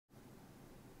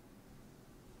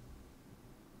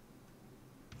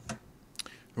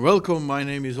Welcome, my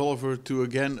name is Oliver to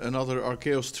again another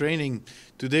ArKaos training.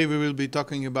 Today we will be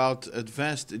talking about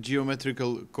advanced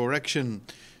geometrical correction.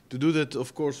 To do that,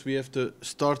 of course, we have to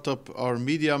start up our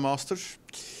MediaMaster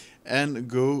and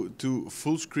go to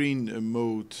full screen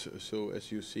mode. So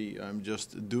as you see, I'm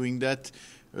just doing that.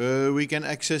 We can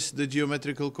access the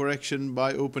geometrical correction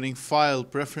by opening File,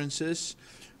 Preferences.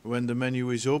 When the menu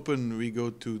is open, we go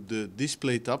to the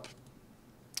Display tab.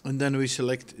 And then we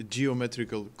select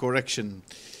Geometrical Correction.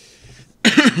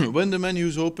 When the menu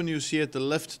is open, you see at the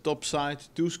left top side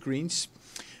two screens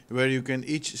where you can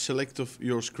each select of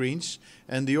your screens,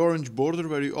 and the orange border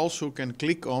where you also can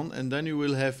click on, and then you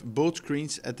will have both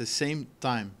screens at the same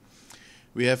time.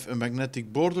 We have a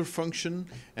magnetic border function,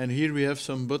 and here we have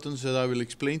some buttons that I will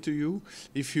explain to you.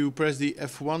 If you press the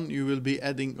F1, you will be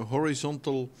adding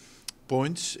horizontal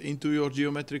points into your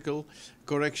geometrical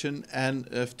correction, and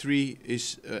F3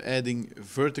 is adding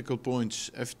vertical points.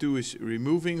 F2 is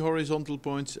removing horizontal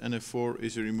points, and F4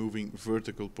 is removing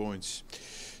vertical points.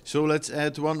 So let's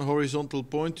add one horizontal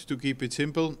point to keep it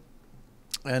simple,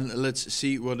 and let's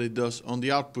see what it does on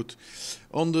the output.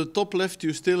 On the top left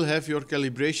you still have your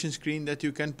calibration screen that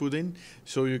you can put in,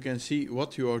 so you can see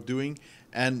what you are doing,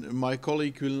 and my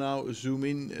colleague will now zoom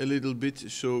in a little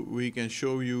bit so we can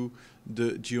show you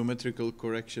the geometrical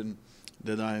correction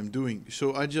that I am doing.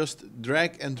 So I just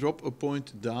drag and drop a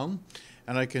point down,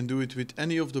 and I can do it with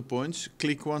any of the points.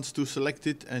 Click once to select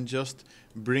it and just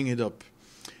bring it up.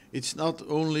 It's not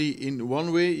only in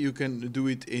one way, you can do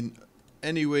it in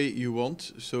any way you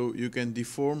want, so you can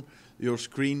deform your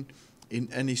screen in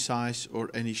any size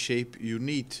or any shape you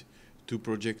need to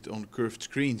project on curved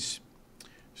screens.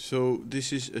 So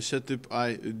this is a setup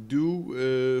I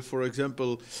do. For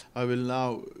example, I will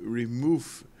now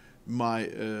remove my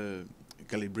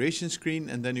calibration screen,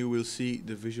 and then you will see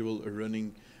the visual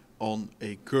running on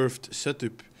a curved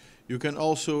setup. You can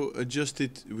also adjust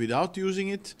it without using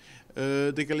it,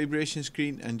 the calibration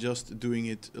screen, and just doing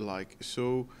it like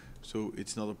so. So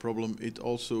it's not a problem. It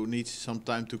also needs some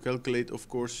time to calculate, of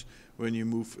course, when you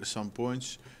move some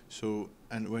points. So,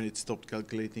 and when it stopped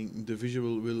calculating, the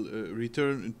visual will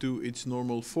return to its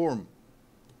normal form.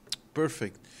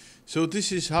 Perfect. So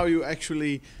this is how you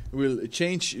actually will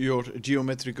change your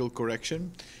geometrical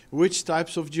correction. Which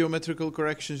types of geometrical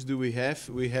corrections do we have?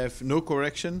 We have no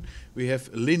correction, we have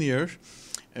linear,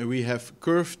 and we have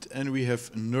curved, and we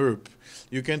have NURB.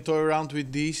 You can toy around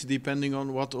with these depending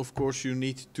on what, of course, you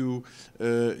need to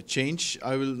change.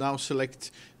 I will now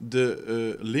select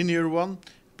the linear one,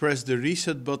 press the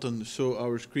reset button so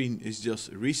our screen is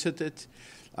just resetted.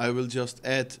 I will just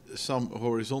add some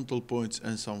horizontal points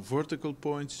and some vertical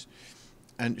points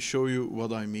and show you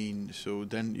what I mean. So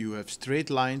then you have straight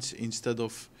lines instead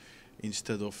of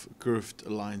curved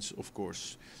lines, of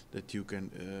course, that you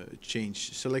can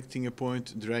change, selecting a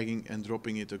point, dragging and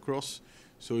dropping it across,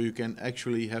 so you can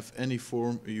actually have any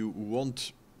form you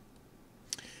want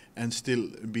and still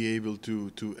be able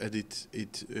to edit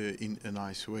it in a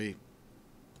nice way.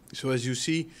 So as you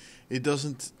see, it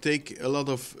doesn't take a lot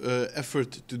of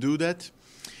effort to do that.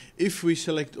 If we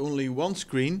select only one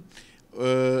screen,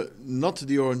 not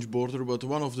the orange border but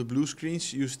one of the blue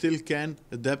screens, you still can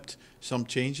adapt some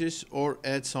changes or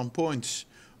add some points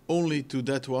only to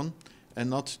that one and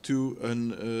not to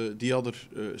the other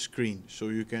screen. So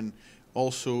you can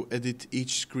also edit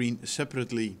each screen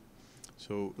separately.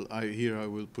 So here I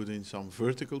will put in some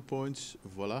vertical points,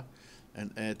 voila,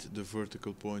 and add the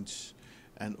vertical points,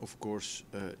 and of course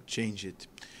change it.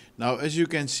 Now as you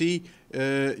can see,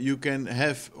 you can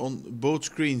have on both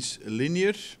screens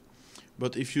linear,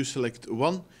 but if you select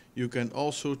one, you can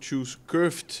also choose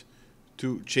curved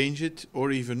to change it,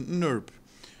 or even NURB.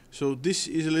 So this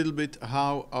is a little bit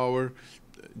how our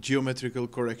geometrical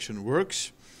correction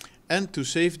works. And to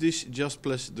save this, just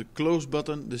press the close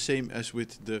button, the same as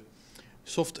with the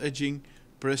soft edging,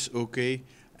 press OK,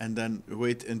 and then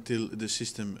wait until the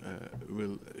system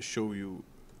will show you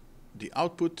the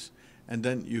output, and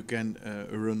then you can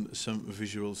run some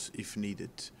visuals if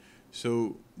needed.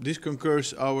 So this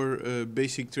concludes our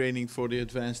basic training for the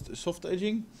advanced soft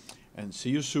edging, and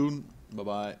see you soon. Bye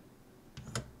bye.